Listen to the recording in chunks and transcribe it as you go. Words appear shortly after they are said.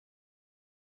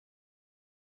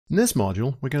In this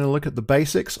module, we're going to look at the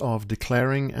basics of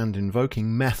declaring and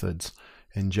invoking methods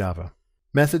in Java.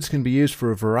 Methods can be used for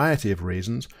a variety of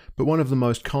reasons, but one of the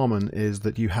most common is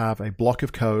that you have a block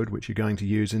of code which you're going to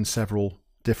use in several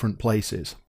different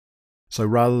places. So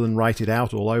rather than write it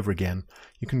out all over again,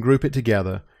 you can group it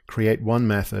together, create one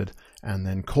method, and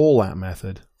then call that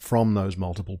method from those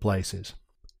multiple places.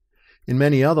 In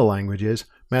many other languages,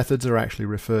 methods are actually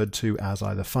referred to as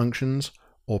either functions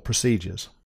or procedures.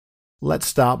 Let's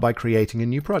start by creating a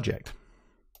new project.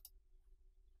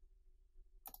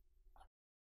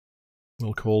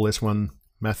 We'll call this one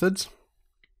Methods.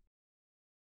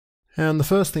 And the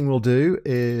first thing we'll do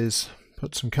is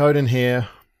put some code in here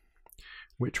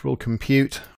which will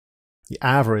compute the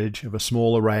average of a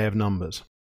small array of numbers.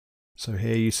 So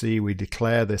here you see we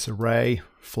declare this array,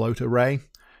 float array,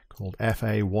 called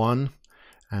fa1,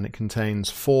 and it contains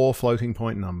 4 floating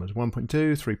point numbers, 1.2,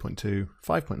 3.2,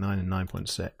 5.9, and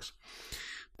 9.6.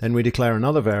 Then we declare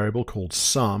another variable called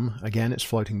sum. Again, it's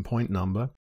floating point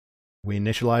number. We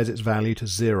initialize its value to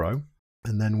 0,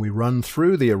 and then we run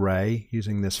through the array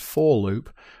using this for loop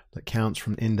that counts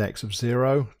from index of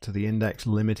 0 to the index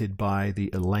limited by the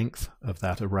length of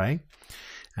that array.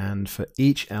 And for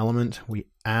each element, we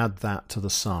add that to the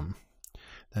sum.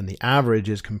 Then the average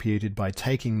is computed by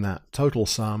taking that total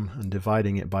sum and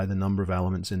dividing it by the number of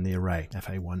elements in the array,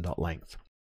 fa1.length.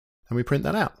 And we print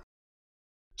that out.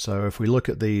 So if we look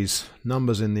at these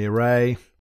numbers in the array,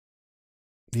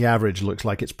 the average looks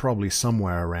like it's probably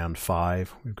somewhere around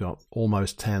 5. We've got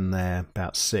almost 10 there,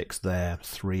 about 6 there,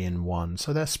 3 and 1.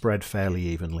 So they're spread fairly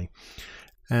evenly.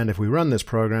 And if we run this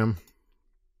program,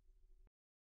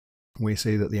 we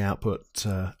see that the output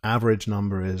average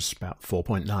number is about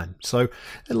 4.9. So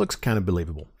it looks kind of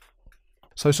believable.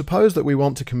 So suppose that we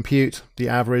want to compute the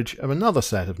average of another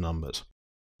set of numbers.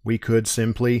 We could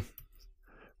simply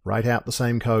write out the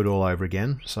same code all over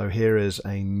again. So here is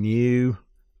a new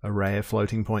array of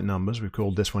floating point numbers. We've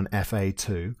called this one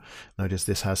fa2. Notice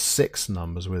this has 6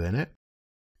 numbers within it.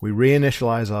 We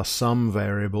reinitialize our sum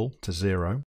variable to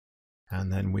 0.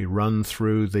 And then we run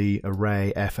through the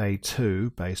array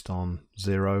fa2 based on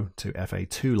 0 to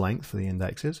fa2 length for the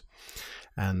indexes.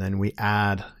 And then we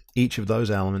add each of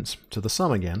those elements to the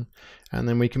sum again. And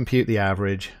then we compute the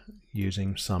average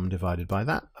using sum divided by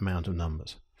that amount of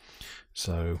numbers.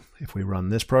 So if we run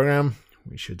this program,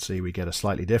 we should see we get a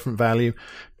slightly different value.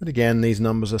 But again, these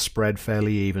numbers are spread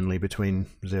fairly evenly between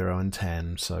 0 and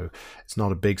 10. So it's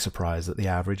not a big surprise that the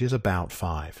average is about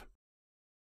 5.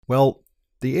 Well,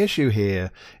 the issue here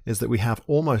is that we have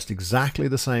almost exactly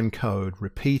the same code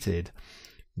repeated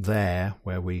there,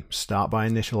 where we start by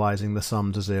initializing the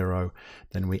sum to 0,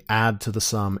 then we add to the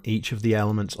sum each of the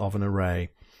elements of an array,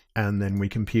 and then we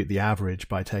compute the average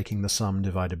by taking the sum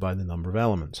divided by the number of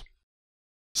elements.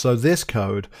 So this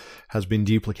code has been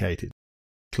duplicated.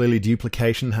 Clearly,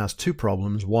 duplication has 2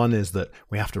 problems. One is that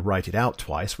we have to write it out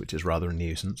twice, which is rather a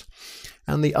nuisance.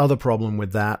 And the other problem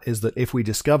with that is that if we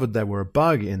discovered there were a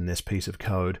bug in this piece of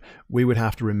code, we would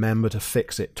have to remember to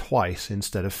fix it twice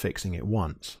instead of fixing it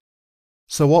once.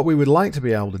 So what we would like to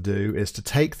be able to do is to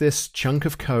take this chunk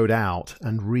of code out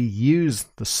and reuse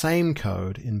the same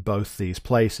code in both these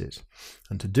places.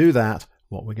 And to do that,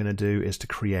 what we're going to do is to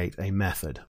create a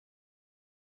method.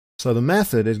 So the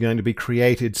method is going to be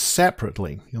created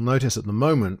separately. You'll notice at the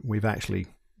moment we've actually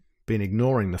been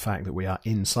ignoring the fact that we are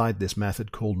inside this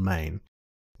method called main.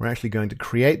 We're actually going to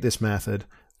create this method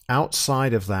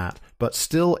outside of that, but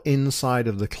still inside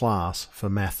of the class for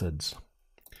methods.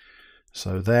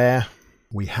 So there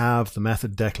we have the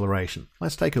method declaration.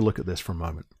 Let's take a look at this for a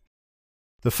moment.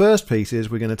 The first piece is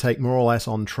we're going to take more or less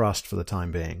on trust for the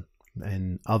time being.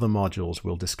 In other modules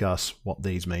we'll discuss what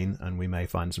these mean, and we may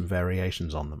find some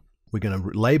variations on them. We're going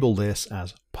to label this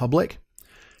as public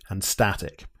and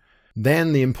static.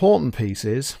 Then the important piece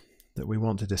is that we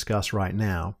want to discuss right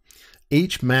now.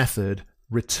 Each method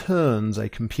returns a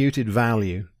computed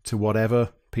value to whatever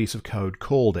piece of code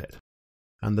called it.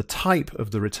 And the type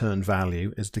of the returned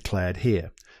value is declared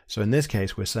here. So in this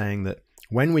case, we're saying that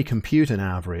when we compute an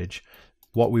average,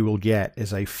 what we will get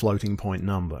is a floating point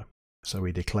number. So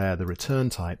we declare the return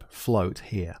type float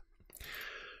here.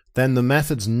 Then the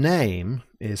method's name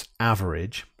is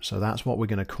average, so that's what we're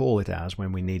going to call it as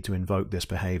when we need to invoke this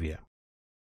behavior.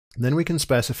 Then we can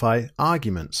specify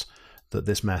arguments that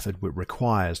this method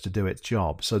requires to do its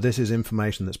job. So this is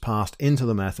information that's passed into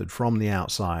the method from the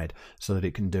outside so that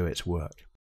it can do its work.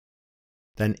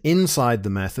 Then inside the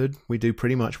method, we do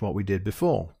pretty much what we did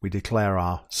before. We declare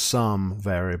our sum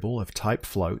variable of type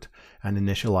float and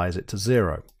initialize it to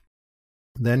 0.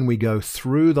 Then we go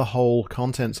through the whole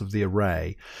contents of the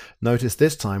array. Notice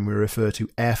this time we refer to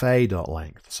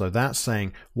fa.length. So that's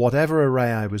saying whatever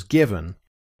array I was given,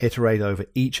 iterate over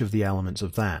each of the elements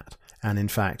of that. And in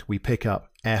fact, we pick up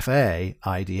fa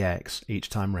idx each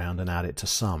time round and add it to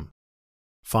sum.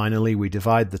 Finally, we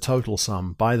divide the total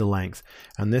sum by the length,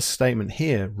 and this statement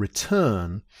here,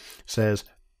 return, says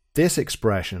this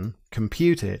expression,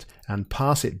 compute it, and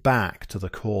pass it back to the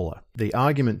caller. The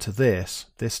argument to this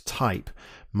type,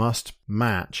 must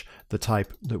match the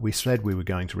type that we said we were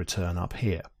going to return up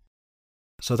here.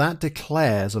 So that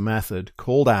declares a method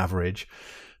called average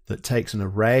that takes an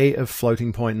array of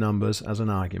floating point numbers as an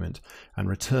argument and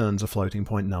returns a floating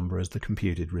point number as the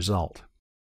computed result.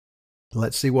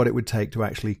 Let's see what it would take to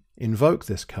actually invoke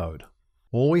this code.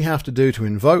 All we have to do to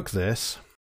invoke this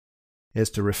is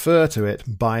to refer to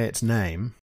it by its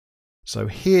name. So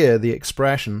here the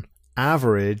expression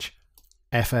average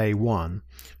fa1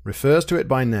 refers to it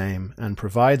by name and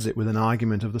provides it with an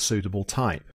argument of the suitable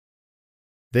type.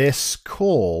 This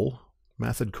call,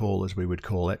 method call as we would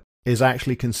call it, is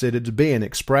actually considered to be an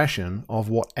expression of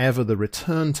whatever the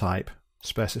return type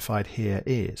specified here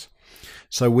is.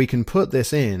 So we can put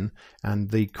this in, and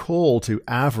the call to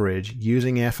average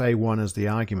using fa1 as the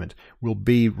argument will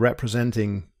be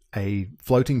representing a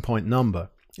floating point number,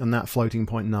 and that floating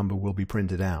point number will be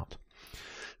printed out.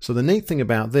 So the neat thing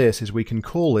about this is we can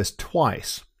call this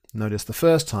twice. Notice the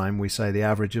first time we say the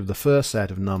average of the first set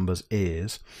of numbers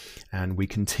is, and we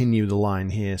continue the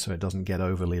line here so it doesn't get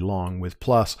overly long with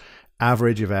plus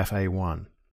average of fa1.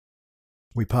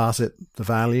 We pass it the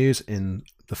values in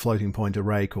the floating point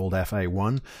array called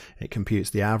fa1. It computes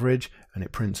the average and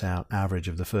it prints out average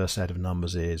of the first set of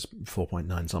numbers is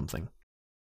 4.9 something.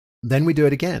 Then we do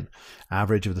it again.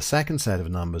 Average of the second set of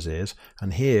numbers is,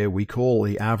 and here we call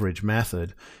the average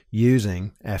method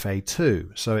using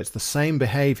fa2. So it's the same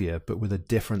behavior but with a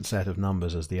different set of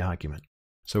numbers as the argument.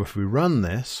 So if we run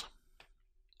this,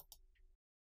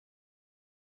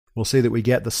 we'll see that we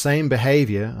get the same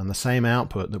behavior and the same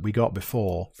output that we got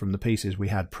before from the pieces we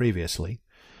had previously,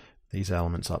 these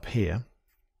elements up here.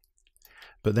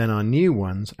 But then our new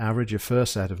ones, average of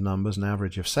first set of numbers and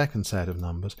average of second set of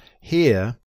numbers,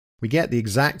 here we get the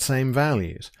exact same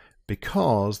values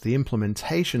because the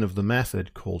implementation of the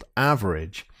method called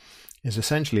average is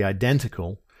essentially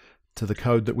identical to the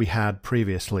code that we had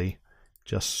previously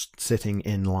just sitting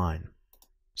in line.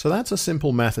 So that's a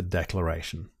simple method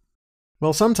declaration.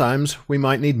 Well, sometimes we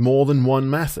might need more than one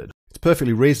method. It's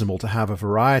perfectly reasonable to have a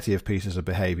variety of pieces of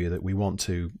behavior that we want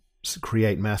to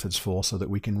create methods for so that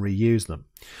we can reuse them.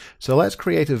 So let's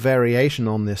create a variation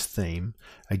on this theme.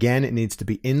 Again, it needs to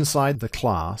be inside the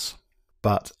class,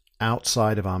 but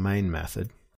outside of our main method.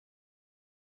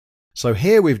 So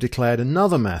here we've declared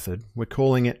another method. We're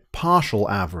calling it partial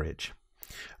average.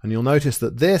 And you'll notice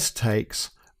that this takes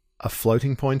a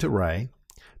floating point array,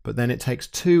 but then it takes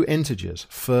two integers,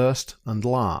 first and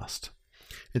last.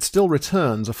 It still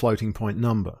returns a floating point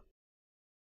number.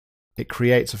 It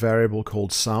creates a variable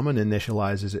called sum and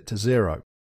initializes it to 0.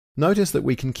 Notice that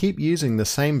we can keep using the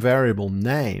same variable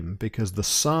name because the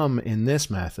sum in this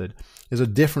method is a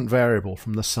different variable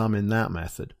from the sum in that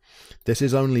method. This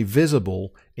is only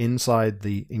visible inside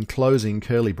the enclosing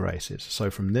curly braces.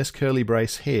 So from this curly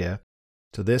brace here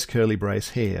to this curly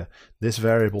brace here, this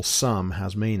variable sum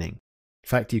has meaning. In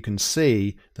fact, you can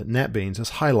see that NetBeans has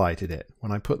highlighted it.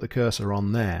 When I put the cursor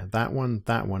on there, that one,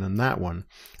 and that one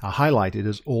are highlighted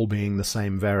as all being the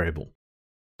same variable.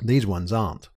 These ones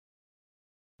aren't.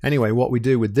 Anyway, what we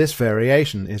do with this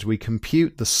variation is we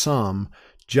compute the sum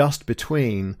just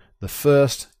between the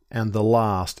first and the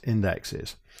last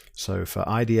indexes. So for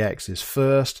idx is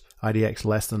first, idx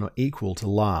less than or equal to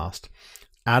last,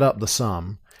 add up the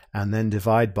sum, and then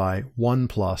divide by 1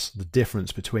 plus the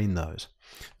difference between those.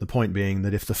 The point being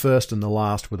that if the first and the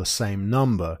last were the same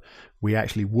number, we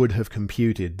actually would have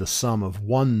computed the sum of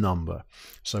one number,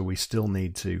 so we still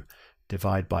need to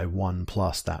divide by 1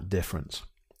 plus that difference.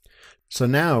 So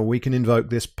now we can invoke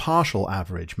this partial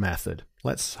average method.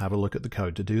 Let's have a look at the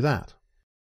code to do that.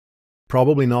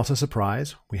 Probably not a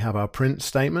surprise. We have our print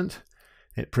statement.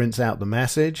 It prints out the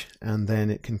message, and then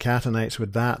it concatenates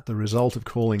with that the result of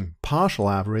calling partial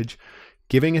average,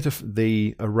 giving it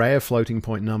the array of floating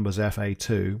point numbers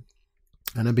fa2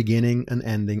 and a beginning and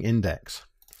ending index.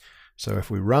 So if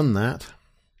we run that,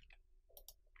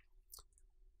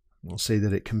 we'll see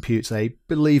that it computes a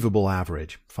believable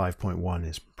average. 5.1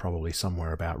 is probably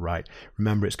somewhere about right.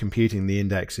 Remember, it's computing the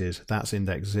indexes. That's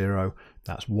index 0,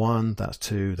 that's 1, that's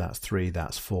 2, that's 3,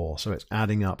 that's 4. So it's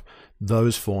adding up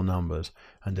those four numbers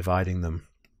and dividing them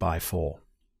by 4.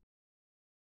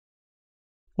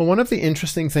 Well, one of the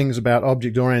interesting things about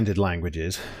object-oriented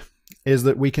languages is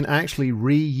that we can actually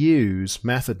reuse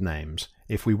method names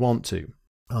if we want to,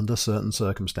 under certain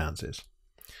circumstances.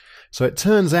 So it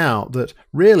turns out that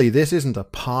really this isn't a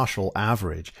partial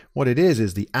average. What it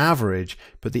is the average,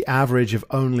 but the average of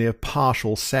only a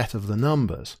partial set of the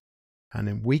numbers.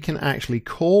 And we can actually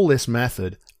call this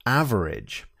method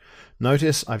average.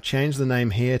 Notice I've changed the name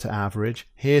here to average,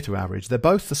 here to average. They're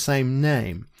both the same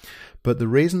name. But the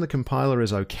reason the compiler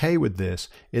is okay with this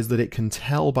is that it can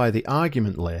tell by the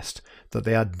argument list that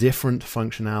they are different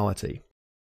functionality.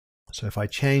 So if I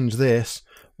change this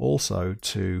also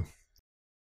to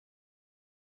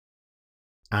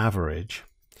average,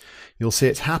 you'll see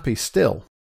it's happy still,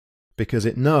 because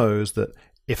it knows that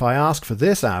if I ask for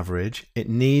this average, it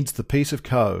needs the piece of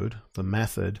code, the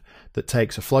method, that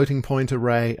takes a floating point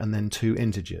array and then 2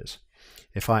 integers.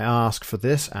 If I ask for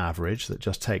this average that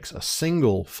just takes a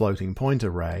single floating point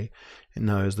array, it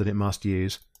knows that it must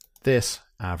use this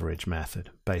average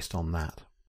method based on that.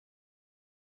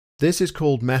 This is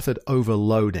called method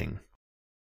overloading.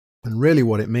 And really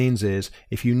what it means is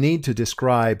if you need to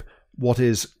describe what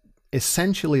is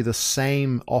essentially the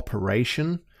same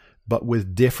operation but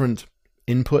with different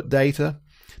input data,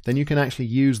 then you can actually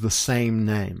use the same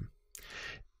name.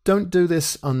 Don't do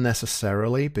this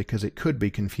unnecessarily because it could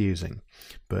be confusing,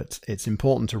 but it's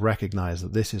important to recognize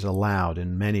that this is allowed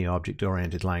in many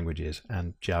object-oriented languages,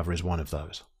 and Java is one of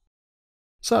those.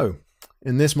 So,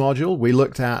 in this module, we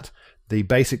looked at the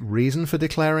basic reason for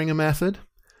declaring a method,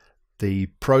 the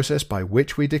process by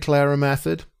which we declare a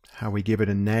method, how we give it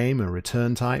a name, a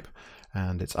return type,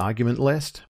 and its argument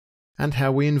list, and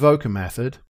how we invoke a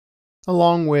method,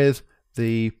 along with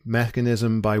the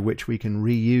mechanism by which we can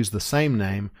reuse the same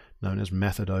name, known as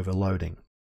method overloading.